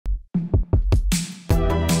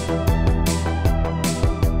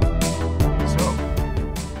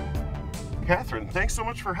Catherine, thanks so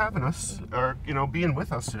much for having us, or being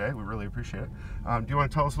with us today. We really appreciate it. Do you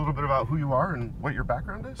want to tell us a little bit about who you are and what your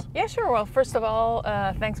background is? Yeah, sure. Well, first of all,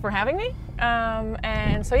 thanks for having me.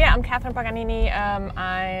 And so yeah, I'm Catherine Paganini.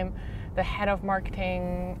 I'm the head of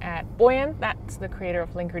marketing at Buoyant. That's the creator of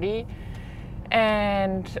Linkerd.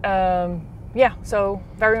 And yeah, so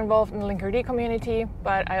very involved in the Linkerd community,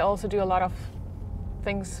 but I also do a lot of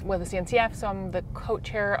things with the CNCF. So I'm the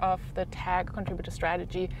co-chair of the tag contributor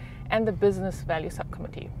strategy and the business value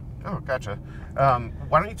subcommittee. Oh, gotcha.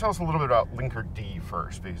 Why don't you tell us a little bit about Linkerd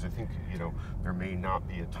first, because I think there may not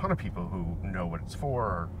be a ton of people who know what it's for.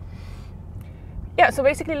 Or... Yeah, so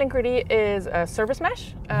basically Linkerd is a service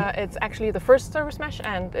mesh. It's actually the first service mesh,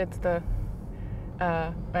 and it's the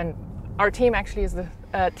and our team actually is the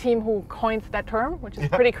team who coined that term, which is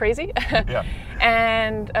pretty crazy. Yeah.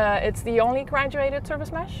 And it's the only graduated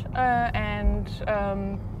service mesh, and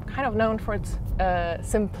kind of known for its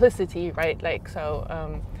simplicity, right? Like,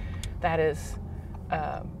 so that is,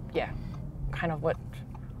 yeah, kind of what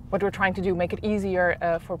we're trying to do, make it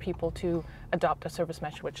easier for people to adopt a service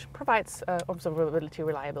mesh which provides observability,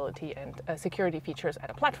 reliability, and security features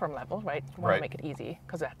at a platform level, right? You want to make it easy,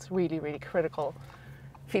 because that's really, really critical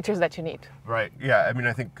features that you need. Right. Yeah. I mean,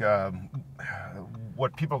 I think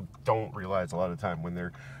what people don't realize a lot of the time when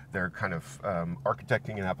they're kind of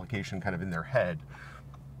architecting an application kind of in their head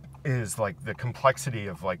is like the complexity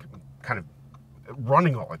of like kind of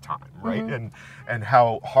running all the time, right? And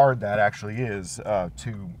how hard that actually is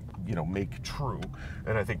to make true.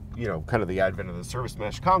 And I think kind of the advent of the service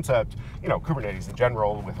mesh concept, Kubernetes in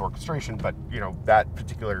general with orchestration, but that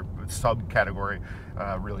particular subcategory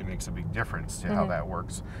really makes a big difference to how that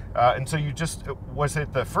works. And so was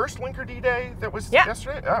it the first Linkerd Day that was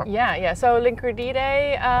yesterday? Oh. Yeah. So Linkerd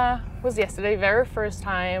Day was yesterday, very first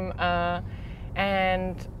time.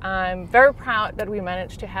 And I'm very proud that we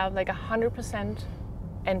managed to have like 100%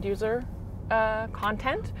 end user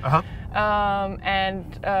content.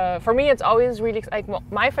 And for me, it's always really like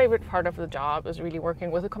my favorite part of the job is really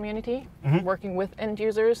working with the community, working with end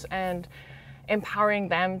users, and empowering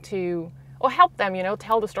them to, or help them,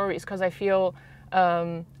 tell the stories. Because I feel,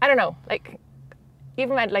 I don't know, like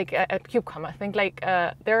even at KubeCon, I think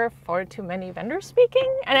there are far too many vendors speaking,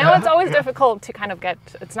 and I know it's always difficult to kind of get.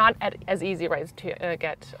 It's not as easy, right, to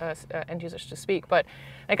get end users to speak. But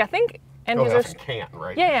like I think end users can't,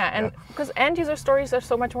 right? Yeah, and because end user stories are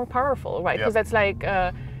so much more powerful, right? Because that's like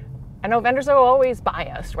I know vendors are always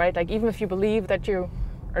biased, right? Like even if you believe that you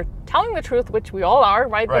are telling the truth, which we all are,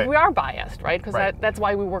 right? But we are biased, right? Because that's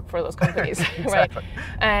why we work for those companies, right?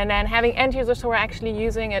 And then having end users who are actually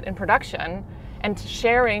using it in production and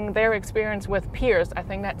sharing their experience with peers, I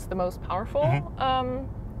think that's the most powerful.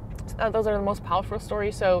 Those are the most powerful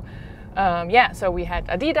stories. So, yeah, so we had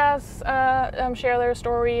Adidas share their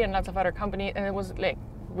story and lots of other companies, and it was like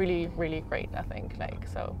really, really great, I think.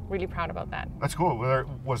 So really proud about that. That's cool.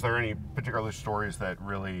 Was there any particular stories that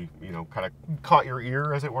really, kind of caught your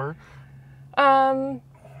ear, as it were? Well,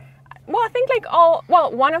 I think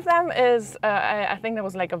one of them is, I think that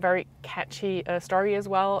was like a very catchy story as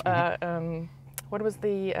well. What was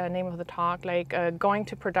the name of the talk? Like going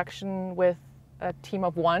to production with a team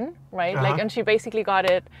of one, right? And she basically got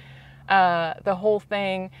it, the whole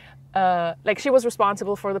thing. Like she was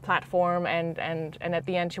responsible for the platform, and at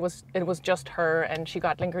the end it was just her, and she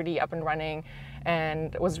got Linkerd up and running,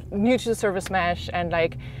 and was new to the service mesh, and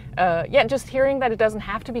yeah, just hearing that it doesn't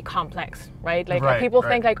have to be complex, right? People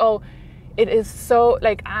think like, oh, it is so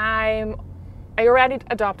like I already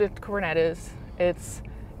adopted Kubernetes. It's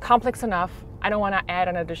complex enough. I don't want to add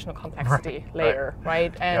an additional complexity layer,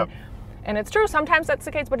 right? And it's true, sometimes that's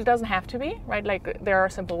the case, but it doesn't have to be, right? Like there are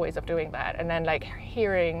simple ways of doing that. And then like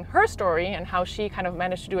hearing her story and how she kind of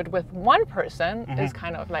managed to do it with one person is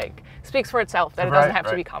kind of like speaks for itself, that it doesn't have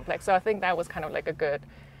to be complex. So I think that was kind of like a good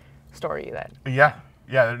story that.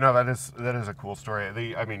 Yeah, no, that is a cool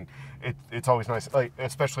story. I mean, it's always nice, like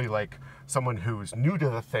especially like someone who's new to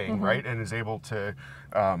the thing, right, and is able to,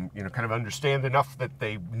 kind of understand enough that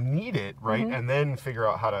they need it, right, and then figure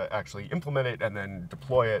out how to actually implement it and then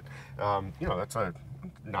deploy it. That's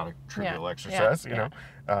not a trivial exercise, you know.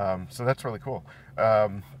 So that's really cool.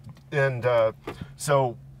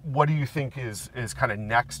 So what do you think is kind of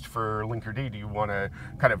next for Linkerd? Do you want to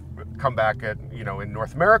kind of come back at in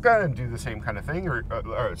North America and do the same kind of thing, or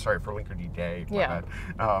sorry, for Linkerd Day?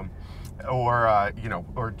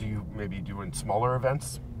 Or do you maybe do in smaller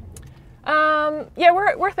events? Yeah,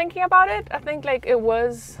 we're thinking about it. I think like it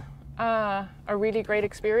was a really great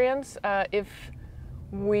experience. If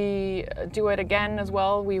we do it again as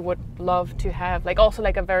well, we would love to have like also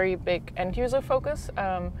like a very big end user focus.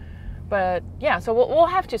 but yeah, so we'll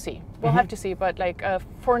have to see. We'll have to see. But like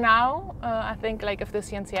for now, I think like if the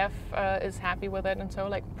CNCF is happy with it, and so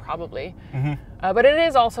like probably. But it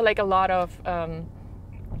is also like a lot of.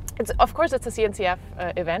 It's of course it's a CNCF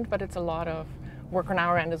event, but it's a lot of work on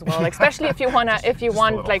our end as well. Like, especially if you wanna, if you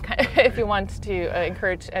want to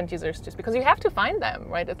encourage end users to, because you have to find them,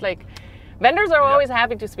 right? It's like. Vendors are always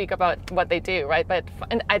happy to speak about what they do, right? But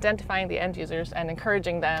identifying the end users and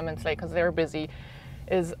encouraging them, and it's like because they're busy,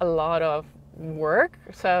 is a lot of work.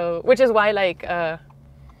 So, which is why like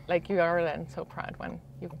you are then so proud when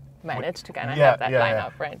you manage to kind of have that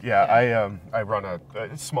lineup, right? Yeah, I run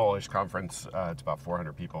a smallish conference. It's about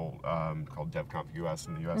 400 people called DevConf US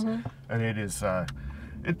in the US, and it is.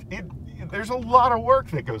 There's a lot of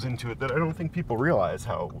work that goes into it that I don't think people realize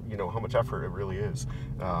how much effort it really is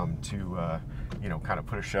to kind of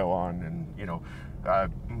put a show on. And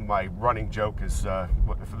my running joke is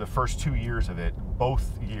for the first 2 years of it,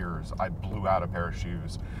 both years I blew out a pair of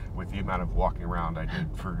shoes with the amount of walking around I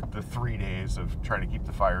did for the 3 days of trying to keep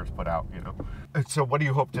the fires put out. So what do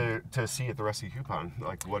you hope to see at the rest of KubeCon?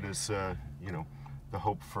 Like, what is the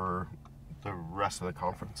hope for the rest of the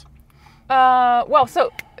conference? Well,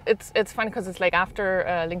 so it's fun because it's like after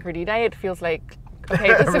Linkerd Day, it feels like okay,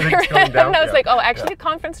 this is going down. No, it's like the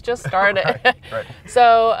conference just started. Right.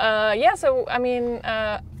 So so I mean,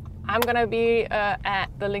 I'm gonna be at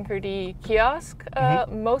the Linkerd kiosk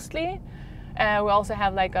mostly. We also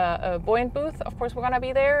have like a Buoyant booth. Of course, we're gonna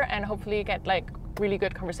be there and hopefully get like really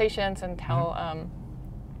good conversations and tell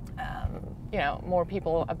more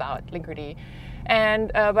people about Linkerd.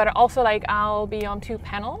 And but also like I'll be on 2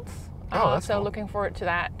 panels. So cool. Looking forward to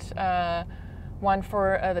that. One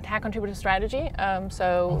for the tag contributor strategy.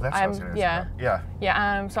 So I'm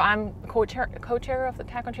so I'm co-chair of the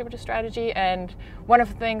tag contributor strategy, and one of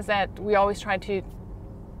the things that we always try to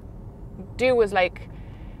do is like,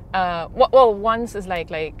 once is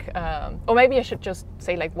like, or maybe I should just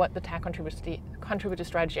say like what the tag contributor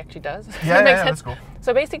strategy actually does. That makes sense. That's cool.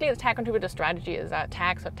 So basically, the tag contributor strategy is a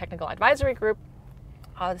tag, so technical advisory group,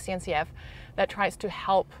 the CNCF, that tries to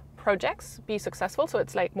help projects be successful. So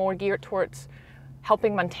it's like more geared towards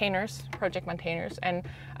helping maintainers, project maintainers. And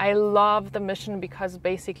I love the mission because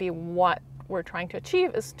basically what we're trying to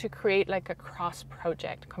achieve is to create like a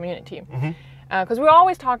cross-project community. Because we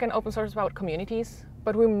always talk in open source about communities,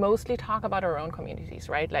 but we mostly talk about our own communities,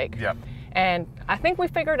 right? Like, and I think we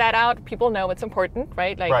figured that out. People know it's important,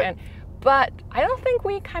 right? Like, but I don't think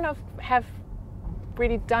we kind of have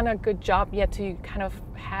really done a good job yet to kind of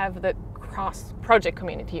have the cross-project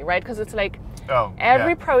community, right? Because it's like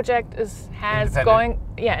every project is going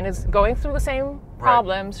through the same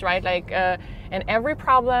problems, right? Like, and every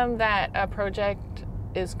problem that a project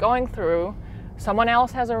is going through, someone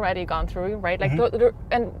else has already gone through, right? Like,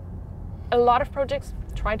 and a lot of projects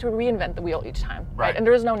try to reinvent the wheel each time, right? And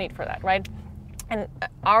there is no need for that, right? And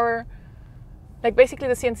basically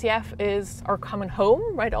the CNCF is our common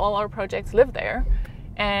home, right? All our projects live there.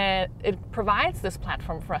 And it provides this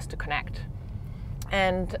platform for us to connect.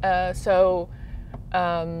 And I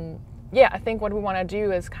think what we want to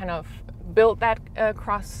do is kind of build that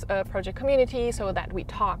cross-project community so that we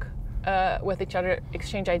talk with each other,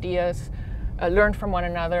 exchange ideas, learn from one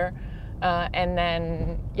another, and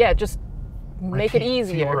then, just make it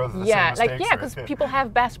easier. Because people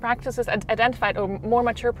have best practices identified, or more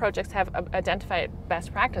mature projects have identified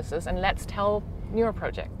best practices, and let's tell newer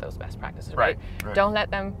project those best practices, right? Don't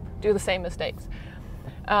let them do the same mistakes.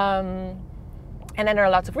 And then there are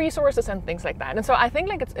lots of resources and things like that. And so I think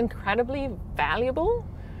like it's incredibly valuable,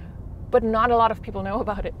 but not a lot of people know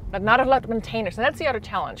about it. Not a lot of maintainers, and that's the other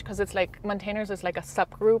challenge, because it's like maintainers is like a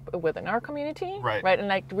subgroup within our community, right? And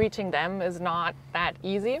like reaching them is not that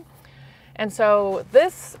easy. And so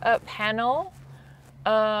this panel,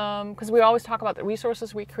 because we always talk about the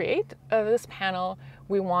resources we create, this panel,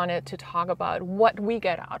 we wanted to talk about what we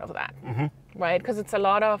get out of that, right? Because it's a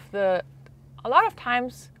lot of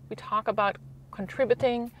times we talk about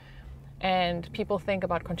contributing, and people think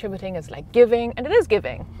about contributing as like giving, and it is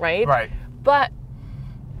giving, right? But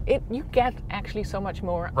you get actually so much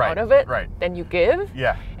more out of it than you give.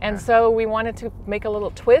 And so we wanted to make a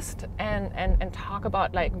little twist and talk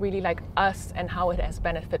about like really like us and how it has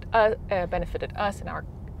benefited us in our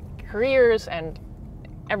careers and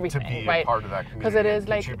everything, to be right? a part of that community, because it is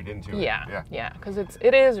like contributing to it. Because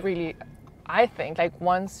it is really, I think, like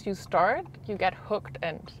once you start, you get hooked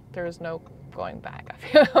and there is no going back. I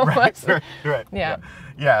feel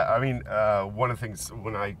I mean, one of the things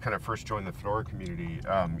when I kind of first joined the Fedora community,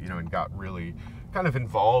 and got really kind of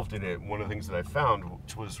involved in it, one of the things that I found,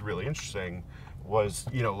 which was really interesting, was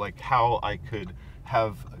like how I could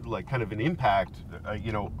have like kind of an impact,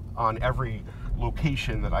 on every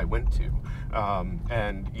location that I went to,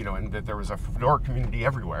 and that there was a Fedora community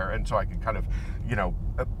everywhere, and so I could kind of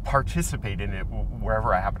participate in it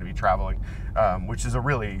wherever I happen to be traveling, which is a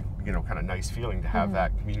really kind of nice feeling to have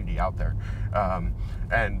that community out there.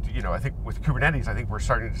 And I think with Kubernetes, I think we're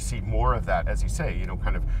starting to see more of that, as you say,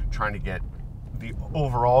 kind of trying to get the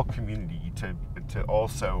overall community to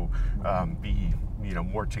also be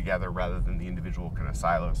more together rather than the individual kind of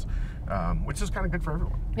silos, which is kind of good for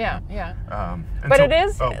everyone. Yeah. But so, it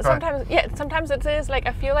is sometimes. Yeah, sometimes it is like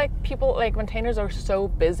I feel like people like maintainers are so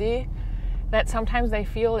busy that sometimes they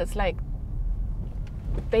feel it's like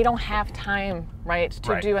they don't have time, right,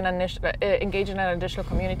 to do an initial engage in an additional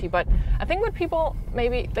community. But I think what people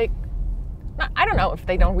maybe like, I don't know if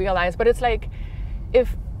they don't realize, but it's like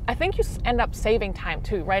I think you end up saving time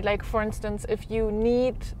too, right? Like for instance, if you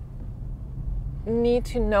need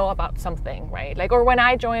to know about something, right? Like, or when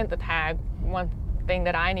I joined the tag, one thing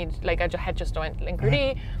that I need, like I had just joined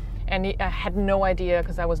Linkerd, and I had no idea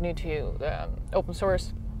because I was new to open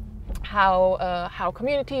source how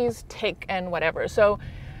communities tick and whatever. So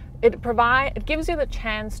it gives you the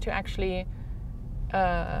chance to actually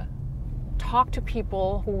talk to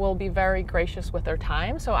people who will be very gracious with their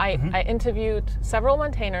time. So I interviewed several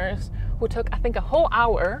maintainers who took, I think, a whole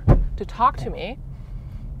hour to talk to me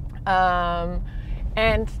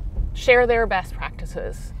and share their best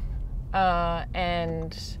practices.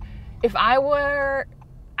 And if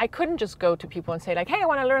I couldn't just go to people and say like, hey, I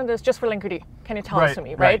want to learn this just for Linkerd. Can you tell us to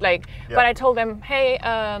me, right? Like, but I told them, hey,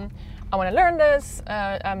 I want to learn this.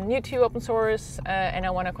 I'm new to open source, and I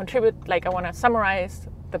want to contribute. Like, I want to summarize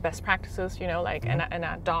the best practices, in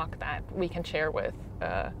a doc that we can share with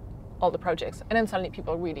all the projects. And then suddenly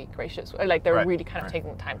people are really gracious. Like, they're really kind of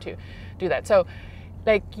taking the time to do that. So,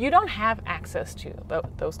 like, you don't have access to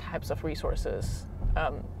those types of resources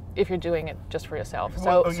if you're doing it just for yourself.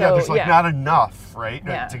 There's not enough, right,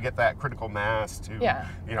 to get that critical mass to,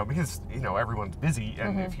 because everyone's busy,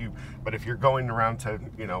 and if you're going around to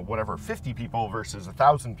 50 people versus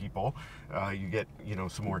 1,000 people, you get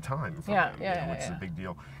some more time, which is a big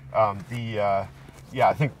deal.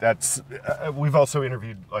 I think that's. We've also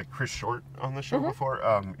interviewed like Chris Short on the show before,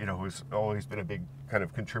 who's always been a big kind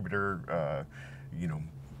of contributor,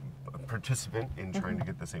 participant in trying to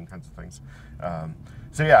get the same kinds of things.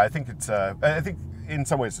 I think it's. I think in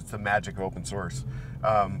some ways it's the magic of open source.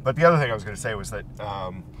 But the other thing I was going to say was that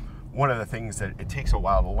one of the things that it takes a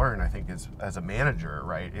while to learn, I think, is as a manager,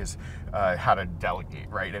 right, is how to delegate,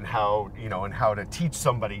 right, and how to teach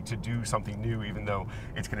somebody to do something new, even though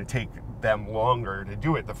it's going to take them longer to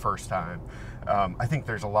do it the first time. I think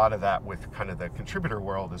there's a lot of that with kind of the contributor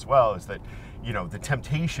world as well, is that the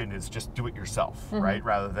temptation is just do it yourself, right,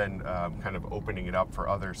 rather than kind of opening it up for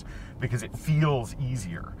others, because it feels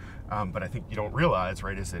easier. But I think you don't realize,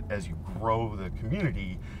 right, is that as you grow the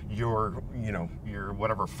community, your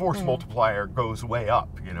whatever force multiplier goes way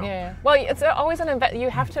up, Yeah. Well, it's always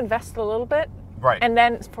you have to invest a little bit, right, and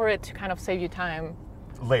then for it to kind of save you time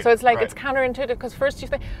later. So it's like it's counterintuitive, because first you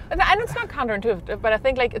think, and it's not counterintuitive, but I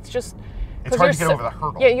think like it's just it's hard to get over the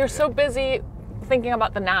hurdle. Yeah, you're so busy thinking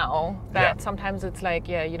about the now that sometimes it's like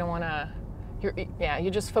you don't want to.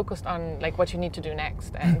 You're just focused on like what you need to do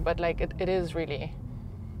next, and but like it is really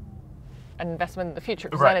an investment in the future,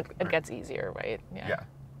 because then it gets easier, right? Yeah.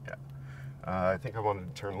 I think I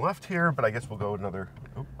wanted to turn left here, but I guess we'll go another.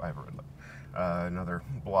 Oh, I have a red light. Another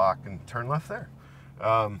block and turn left there.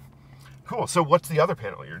 Cool. So what's the other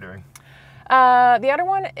panel you're doing? The other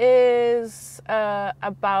one is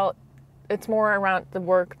about. It's more around the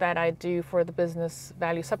work that I do for the Business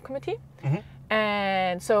Value Subcommittee,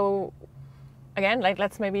 and so. Again, like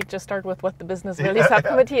let's maybe just start with what the Business Value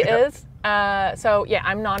Subcommittee is.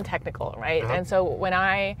 I'm non-technical, right? And so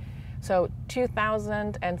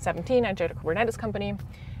 2017, I joined a Kubernetes company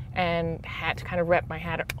and had to kind of wrap my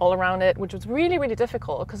head all around it, which was really, really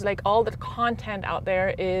difficult, because like all the content out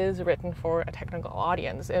there is written for a technical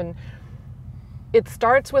audience, and it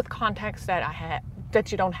starts with context that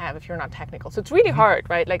you don't have if you're not technical. So it's really hard,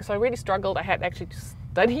 right? Like, so I really struggled. I had actually to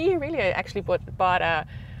study. Really, I actually bought a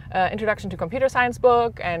Introduction to Computer Science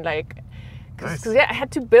book, and like, because I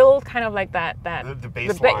had to build kind of like the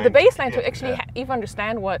baseline to actually even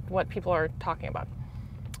understand what people are talking about.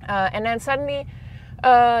 And then suddenly,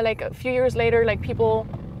 like a few years later, like people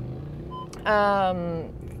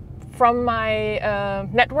from my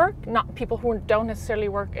network, not people who don't necessarily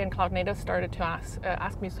work in cloud native, started to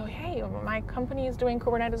ask me, so hey, my company is doing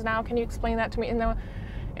Kubernetes now. Can you explain that to me? And I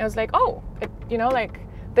was like, oh, like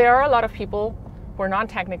there are a lot of people who are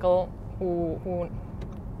non-technical who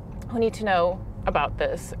need to know about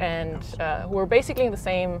this and who are basically in the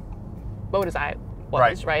same boat as I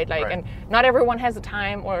was, right? Like, and not everyone has the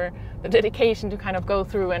time or the dedication to kind of go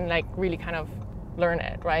through and like really kind of learn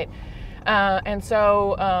it, right? And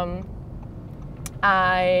so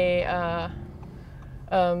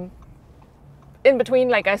in between,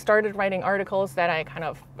 like I started writing articles that I kind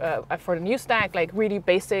of for the news stack, like really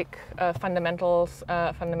basic fundamental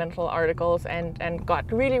articles, and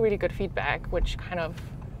got really good feedback, which kind of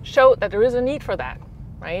showed that there is a need for that,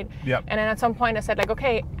 right? Yep. And then at some point I said, like,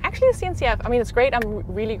 okay, actually the CNCF, I mean, it's great. I'm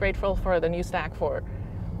really grateful for the news stack for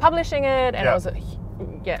publishing it, and it was a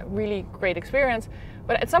really great experience.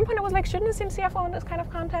 But at some point I was like, shouldn't the CNCF own this kind of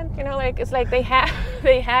content? You know, like it's like they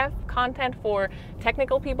have content for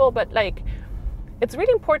technical people, but like it's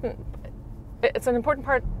really important. It's an important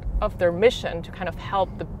part of their mission to kind of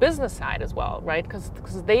help the business side as well, right?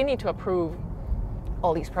 Because they need to approve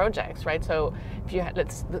all these projects, right? So if you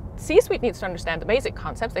the C-suite needs to understand the basic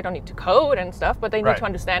concepts. They don't need to code and stuff, but they need to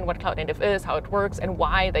understand what cloud native is, how it works, and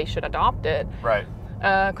why they should adopt it. Right.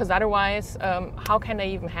 Because otherwise, how can they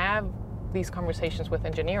even have these conversations with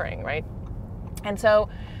engineering, right? And so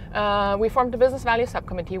we formed the Business Value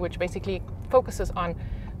Subcommittee, which basically focuses on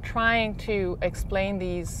trying to explain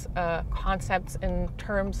these concepts in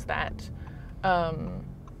terms that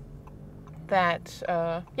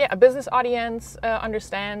a business audience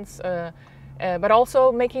understands, but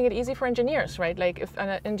also making it easy for engineers, right? Like if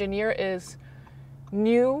an engineer is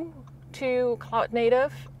new to cloud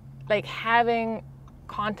native, like having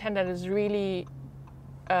content that is really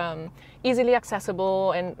easily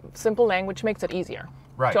accessible and simple language makes it easier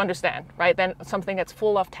to understand, right? Than something that's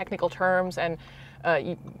full of technical terms and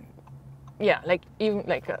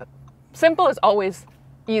simple is always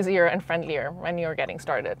easier and friendlier when you're getting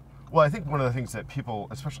started. Well, I think one of the things that people,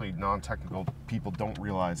 especially non-technical people, don't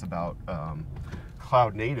realize about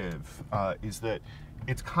cloud native is that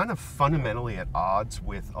it's kind of fundamentally at odds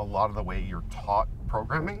with a lot of the way you're taught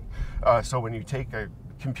programming. So when you take a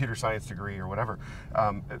computer science degree or whatever,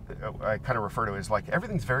 I kind of refer to it as like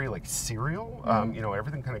everything's very like serial. You know,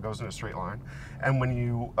 everything kind of goes in a straight line. And when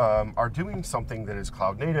you are doing something that is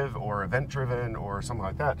cloud native or event driven or something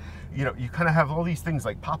like that, you know, you kind of have all these things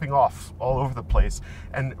like popping off all over the place.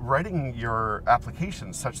 And writing your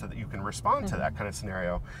applications such that you can respond to that kind of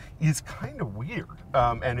scenario is kind of weird.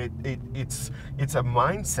 And it's a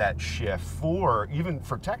mindset shift even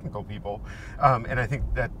for technical people. And I think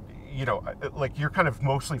that, you know, like you're kind of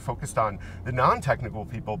mostly focused on the non-technical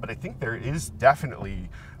people, but I think there is definitely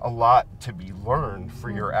a lot to be learned for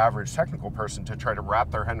your average technical person to try to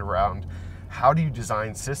wrap their head around how do you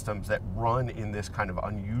design systems that run in this kind of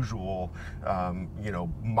unusual, you know,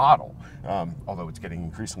 model. Although it's getting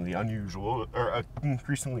increasingly unusual or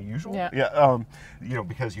increasingly usual. Yeah. You know,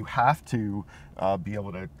 because you have to be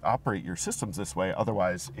able to operate your systems this way.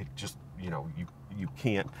 Otherwise, it just, you know, you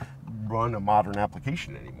can't run a modern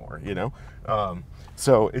application anymore, you know?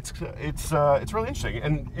 So it's really interesting.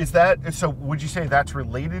 And is that, so would you say that's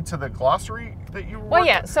related to the glossary that you were Well,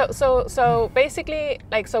 yeah, so basically,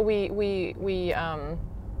 like, so we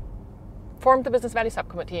formed the Business Value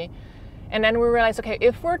Subcommittee, and then we realized, okay,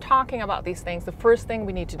 if we're talking about these things, the first thing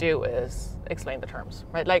we need to do is explain the terms,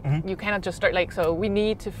 right? Like, you cannot just start, like, so we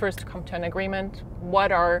need to first come to an agreement.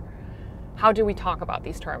 How do we talk about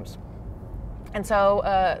these terms? And so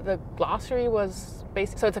the glossary was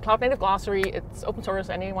so it's a cloud native glossary. It's open source.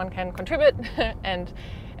 Anyone can contribute and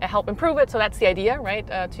help improve it. So that's the idea, right?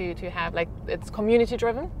 To have, like, it's community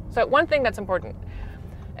driven. So one thing that's important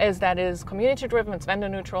is that it is community driven. It's vendor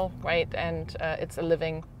neutral, right? And it's a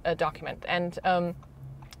living document. And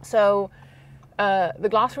so the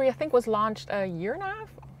glossary, I think, was launched a year and a half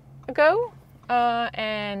ago.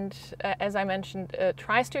 And as I mentioned,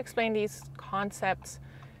 tries to explain these concepts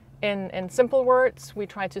in simple words. We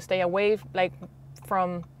try to stay away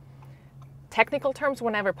from technical terms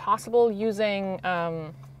whenever possible, using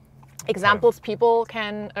examples people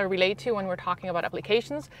can relate to when we're talking about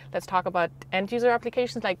applications. Let's talk about end user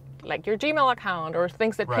applications like your Gmail account or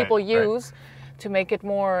things that people use to make it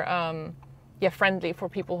more friendly for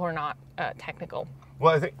people who are not technical.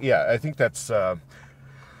 Well, I think that's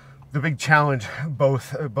the big challenge,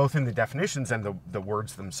 both in the definitions and the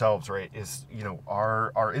words themselves, right? Is, you know,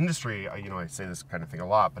 our industry. You know, I say this kind of thing a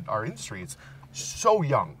lot, but our industry is so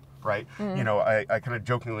young, right? You know, I kind of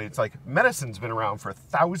jokingly, it's like medicine's been around for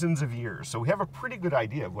thousands of years, so we have a pretty good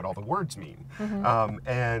idea of what all the words mean.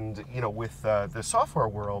 And you know, with the software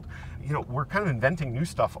world, we're kind of inventing new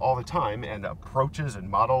stuff all the time, and approaches and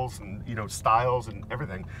models and styles and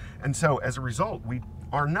everything. And so as a result, we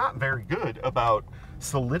are not very good about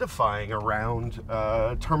solidifying around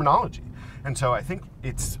terminology. And so I think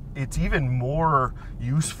it's even more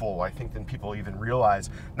useful, I think, than people even realize,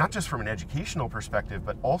 not just from an educational perspective,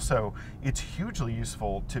 but also it's hugely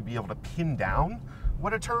useful to be able to pin down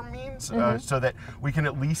what a term means, so that we can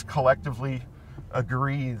at least collectively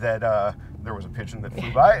agree that there was a pigeon that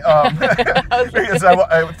flew by, because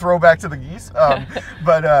I would throw back to the geese,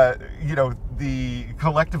 but the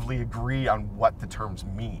collectively agree on what the terms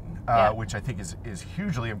mean. Which I think is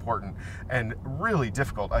hugely important and really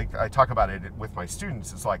difficult. I talk about it with my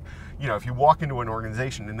students. It's like, if you walk into an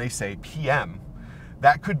organization and they say PM,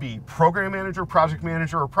 that could be program manager, project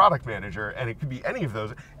manager, or product manager, and it could be any of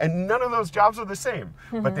those, and none of those jobs are the same,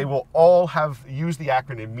 but they will all use the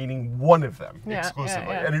acronym meaning one of them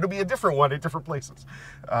exclusively, and it'll be a different one at different places.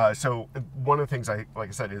 So one of the things, like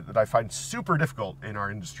I said, that I find super difficult in our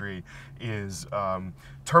industry is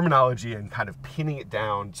terminology and kind of pinning it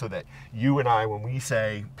down so that you and I, when we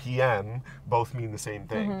say PM, both mean the same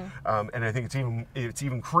thing. And I think it's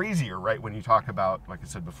even crazier, right, when you talk about, like I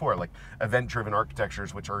said before, like event-driven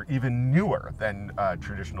architectures, which are even newer than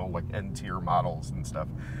traditional like N-tier models and stuff.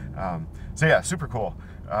 So yeah, super cool.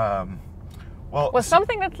 Well,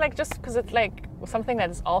 something that's like, just because it's like something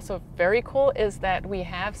that is also very cool is that we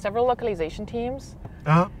have several localization teams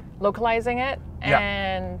localizing it,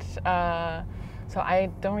 and so I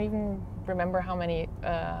don't even remember how many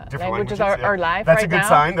languages are live That's right a good now.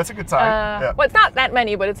 sign. That's a good sign. Well, it's not that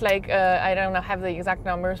many, but it's like I don't know, have the exact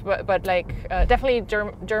numbers, but like definitely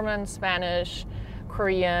German, Spanish,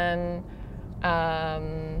 Korean,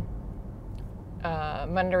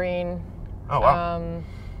 Mandarin. Oh wow.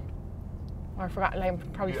 I forgot. I'm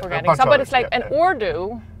probably forgetting some, but it's like an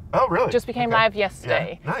Urdu. Oh, really? Just became live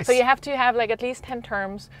yesterday. Yeah, nice. So you have to have like at least 10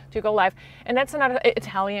 terms to go live, and that's another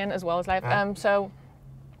Italian as well as live.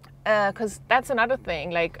 Because that's another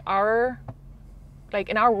thing. Like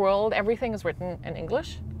in our world, everything is written in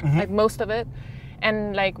English, like most of it.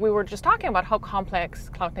 And like we were just talking about how complex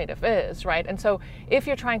cloud native is, right? And so if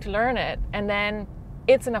you're trying to learn it and then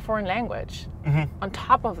it's in a foreign language on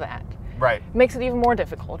top of that, makes it even more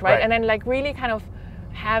difficult, right? And then like really kind of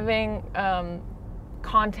having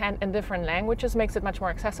content in different languages makes it much more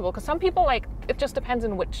accessible, because some people, like, it just depends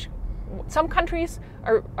on some countries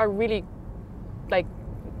are really like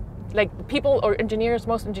people or engineers,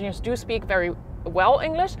 most engineers do speak very well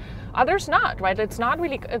English, others not, right? It's not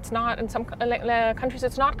in some countries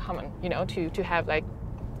it's not common, to have like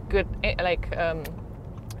good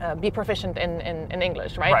be proficient in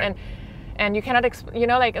English, right? And you cannot,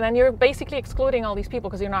 and then you're basically excluding all these people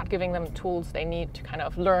because you're not giving them tools they need to kind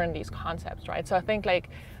of learn these concepts, right? So I think like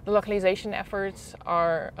the localization efforts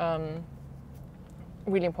are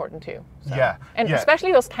really important too. So. And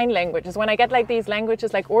especially those tiny languages. When I get like these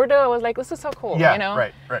languages like Urdu, I was like, this is so cool.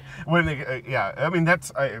 Right. When I mean,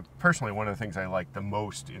 that's personally one of the things I like the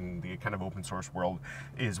most in the kind of open source world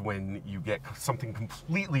is when you get something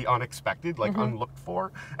completely unexpected, like unlooked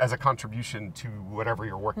for, as a contribution to whatever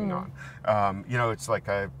you're working on. It's like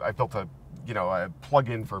I built a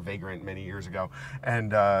plugin for Vagrant many years ago,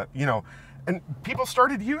 and and people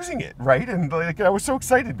started using it, right? And like I was so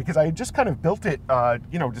excited because I had just kind of built it,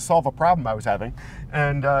 to solve a problem I was having,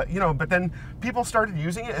 and but then people started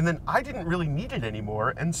using it, and then I didn't really need it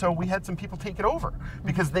anymore, and so we had some people take it over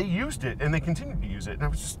because they used it and they continued to use it, and I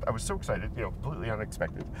was so excited, completely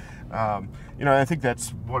unexpected. I think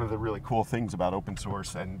that's one of the really cool things about open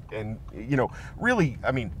source, and really,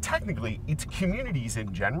 I mean, technically it's communities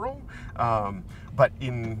in general, but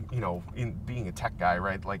in being a tech guy,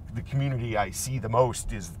 right? Like the community I see the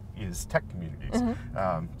most is tech communities.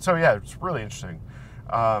 So yeah, it's really interesting.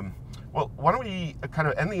 Well, why don't we kind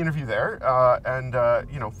of end the interview there? And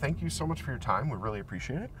thank you so much for your time. We really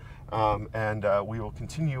appreciate it. And we will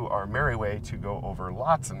continue our merry way to go over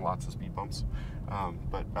lots and lots of speed bumps.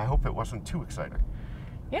 But I hope it wasn't too exciting.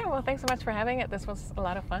 Yeah, well, thanks so much for having it. This was a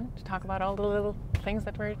lot of fun to talk about all the little things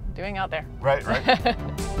that we're doing out there. Right.